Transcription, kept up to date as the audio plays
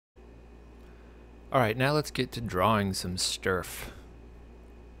Alright, now let's get to drawing some stuff.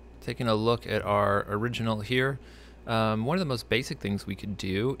 Taking a look at our original here, one of the most basic things we could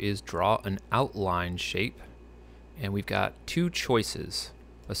do is draw an outline shape. And we've got two choices,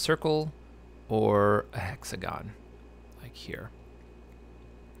 a circle or a hexagon, like here.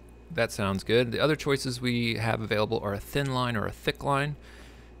 That sounds good. The other choices we have available are a thin line or a thick line,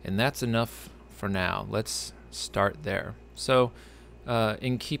 and that's enough for now. Let's start there. So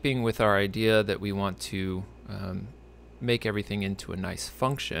in keeping with our idea that we want to make everything into a nice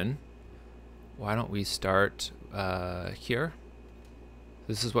function, why don't we start here?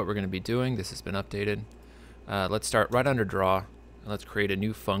 This is what we're going to be doing. This has been updated. Let's start right under draw, and let's create a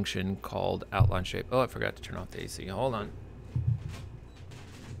new function called outline shape. Oh, I forgot to turn off the AC. Hold on.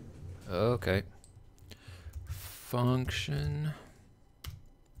 Okay. Function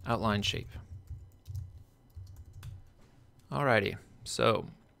outline shape. Alrighty. So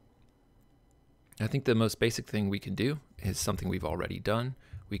I think the most basic thing we can do is something we've already done.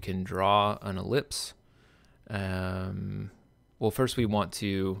 We can draw an ellipse. Well, first we want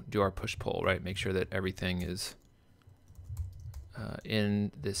to do our push-pull, right? Make sure that everything is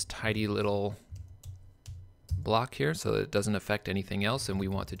in this tidy little block here so that it doesn't affect anything else, and we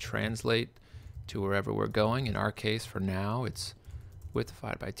want to translate to wherever we're going. In our case, for now, it's width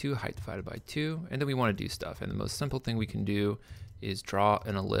divided by 2, height divided by 2, and then we want to do stuff. And the most simple thing we can do is draw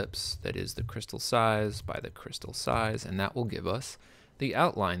an ellipse that is the crystal size by the crystal size, and that will give us the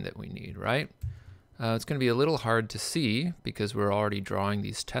outline that we need, right? It's going to be a little hard to see because we're already drawing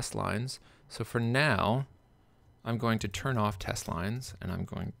these test lines. So for now, I'm going to turn off test lines, and I'm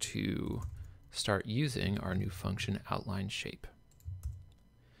going to start using our new function outline shape.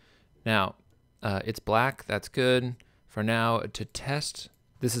 Now, it's black, that's good. For now, to test,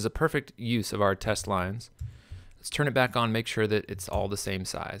 this is a perfect use of our test lines. Let's turn it back on, make sure that it's all the same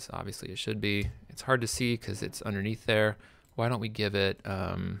size. Obviously it should be. It's hard to see because it's underneath there. Why don't we give it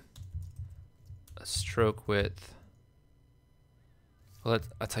a stroke width? Well,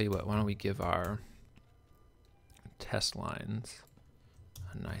 I'll tell you what, why don't we give our test lines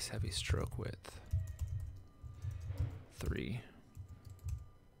a nice heavy stroke width, 3.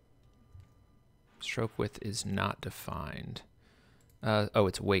 Stroke width is not defined. Oh,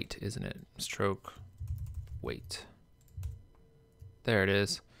 it's weight, isn't it? Stroke weight. There it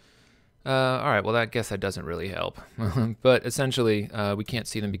is. All right, well, I guess that doesn't really help. But essentially, we can't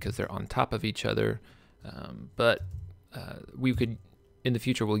see them because they're on top of each other. But we could, in the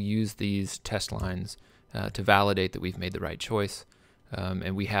future, we'll use these test lines to validate that we've made the right choice.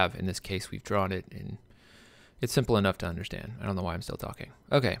 And we have, in this case, we've drawn it, and it's simple enough to understand. I don't know why I'm still talking.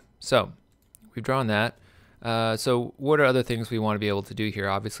 Okay, so we've drawn that. So what are other things we want to be able to do here?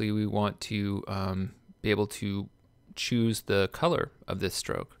 Obviously, we want to be able to choose the color of this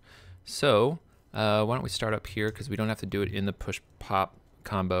stroke. So why don't we start up here, because we don't have to do it in the push-pop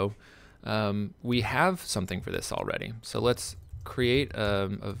combo. We have something for this already. So let's create a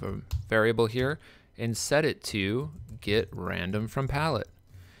variable here and set it to get random from palette.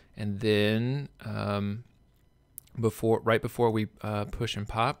 And then right before we push and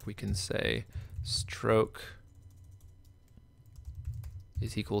pop, we can say stroke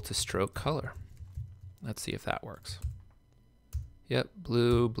is equal to stroke color. Let's see if that works. Yep,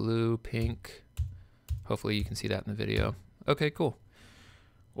 blue, blue, pink. Hopefully you can see that in the video. Okay, cool.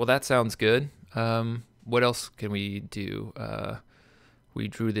 Well, that sounds good. What else can we do? We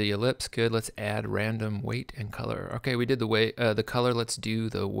drew the ellipse. Good. Let's add random weight and color. Okay, we did the color. Let's do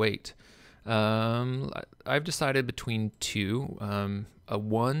the weight. I've decided between two, a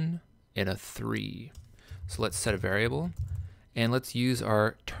 1 and a 3. So let's set a variable, and let's use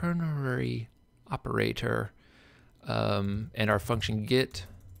our ternary operator and our function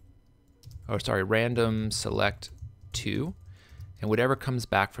random select 2, and whatever comes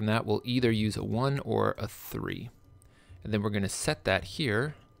back from that, we'll either use a 1 or a 3. And then we're going to set that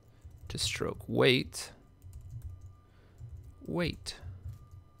here to stroke weight. Now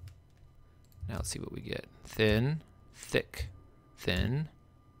let's see what we get. Thin, thick, thin,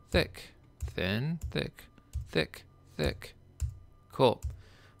 thick, thin, thick, thick, thick. Cool.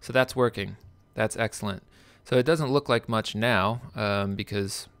 So that's working. That's excellent. So it doesn't look like much now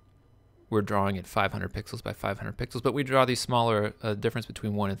because we're drawing at 500 pixels by 500 pixels, but we draw these smaller, difference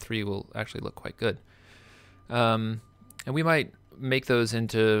between 1 and 3 will actually look quite good. And we might make those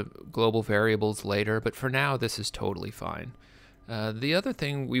into global variables later, but for now this is totally fine. The other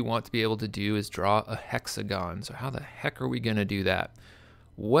thing we want to be able to do is draw a hexagon. So how the heck are we going to do that?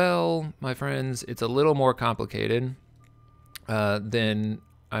 Well, my friends, it's a little more complicated than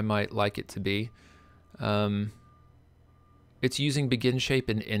I might like it to be. it's using begin shape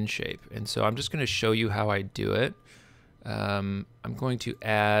and end shape. And so I'm just going to show you how I do it. I'm going to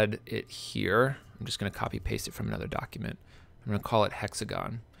add it here. I'm just going to copy paste it from another document. I'm going to call it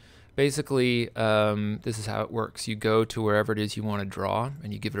Hexagon. Basically, this is how it works. You go to wherever it is you want to draw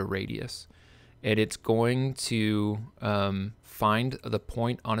and you give it a radius. And it's going to find the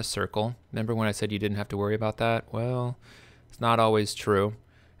point on a circle. Remember when I said you didn't have to worry about that? Well, it's not always true.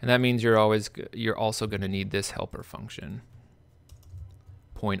 And that means you're also going to need this helper function,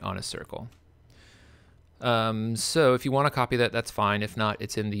 point on a circle. So if you want to copy that, that's fine. If not,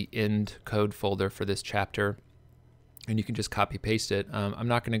 it's in the end code folder for this chapter, and you can just copy paste it. I'm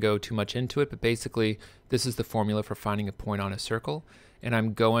not going to go too much into it, but basically this is the formula for finding a point on a circle, and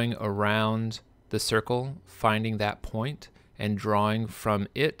I'm going around the circle, finding that point, and drawing from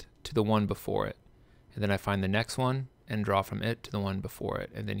it to the one before it. And then I find the next one and draw from it to the one before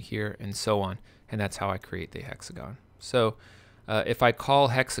it, and then here, and so on. And that's how I create the hexagon. So if I call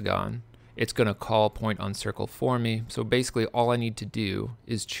hexagon, it's going to call point on circle for me. So basically all I need to do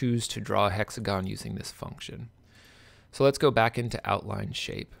is choose to draw a hexagon using this function. So let's go back into outline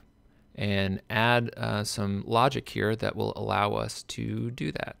shape and add some logic here that will allow us to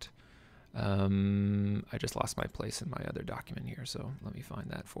do that. I just lost my place in my other document here, so let me find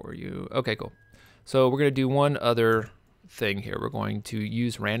that for you. Okay, cool. So we're going to do one other thing here. We're going to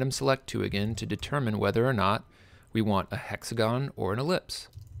use random select 2 again to determine whether or not we want a hexagon or an ellipse.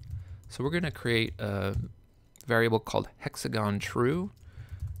 So we're going to create a variable called hexagon true,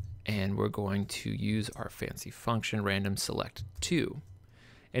 and we're going to use our fancy function random select 2.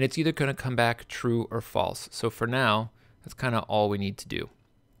 And it's either going to come back true or false. So for now, that's kind of all we need to do,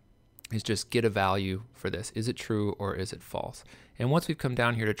 is just get a value for this. Is it true or is it false? And once we've come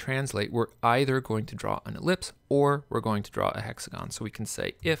down here to translate, we're either going to draw an ellipse or we're going to draw a hexagon. So we can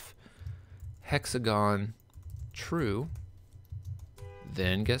say if hexagon true,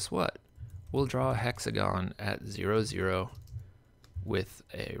 then guess what? We'll draw a hexagon at 0, 0 with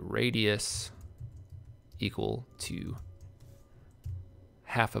a radius equal to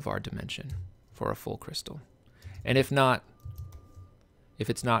half of our dimension for a full crystal. And if not, if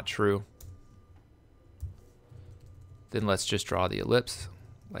it's not true, then let's just draw the ellipse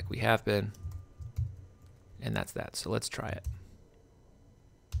like we have been, and that's that. So let's try it.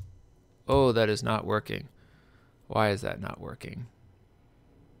 Oh, that is not working. Why is that not working?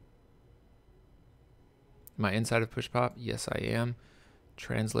 Am I inside of push pop? Yes, I am.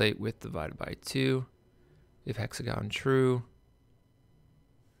 Translate width divided by 2. If hexagon true.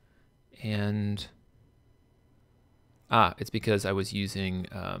 And it's because I was using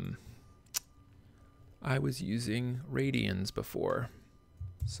radians before.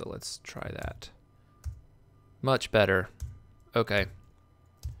 So let's try that. Much better. Okay.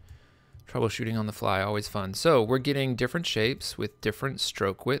 Troubleshooting on the fly, always fun. So we're getting different shapes with different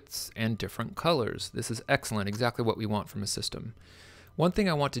stroke widths and different colors. This is excellent, exactly what we want from a system. One thing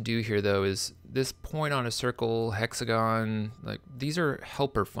I want to do here though is this point on a circle, hexagon, like these are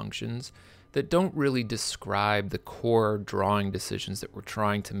helper functions that don't really describe the core drawing decisions that we're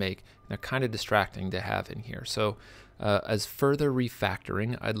trying to make. They're kind of distracting to have in here. So as further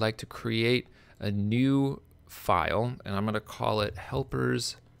refactoring, I'd like to create a new file, and I'm going to call it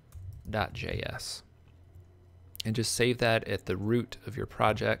helpers.js, and just save that at the root of your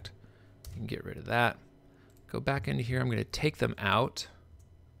project. You can get rid of that. Go back into here. I'm going to take them out,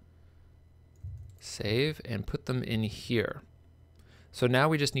 save, and put them in here. So now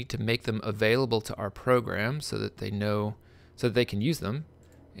we just need to make them available to our program so that they know, so that they can use them.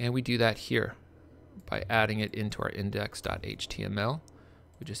 And we do that here by adding it into our index.html.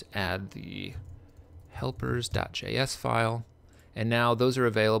 We just add the helpers.js file. And now those are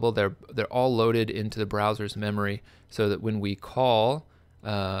available. They're all loaded into the browser's memory so that when we call,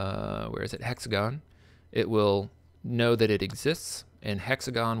 where is it, Hexagon, it will know that it exists, and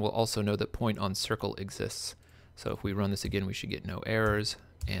Hexagon will also know that point on circle exists. So if we run this again, we should get no errors,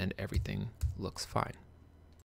 and everything looks fine.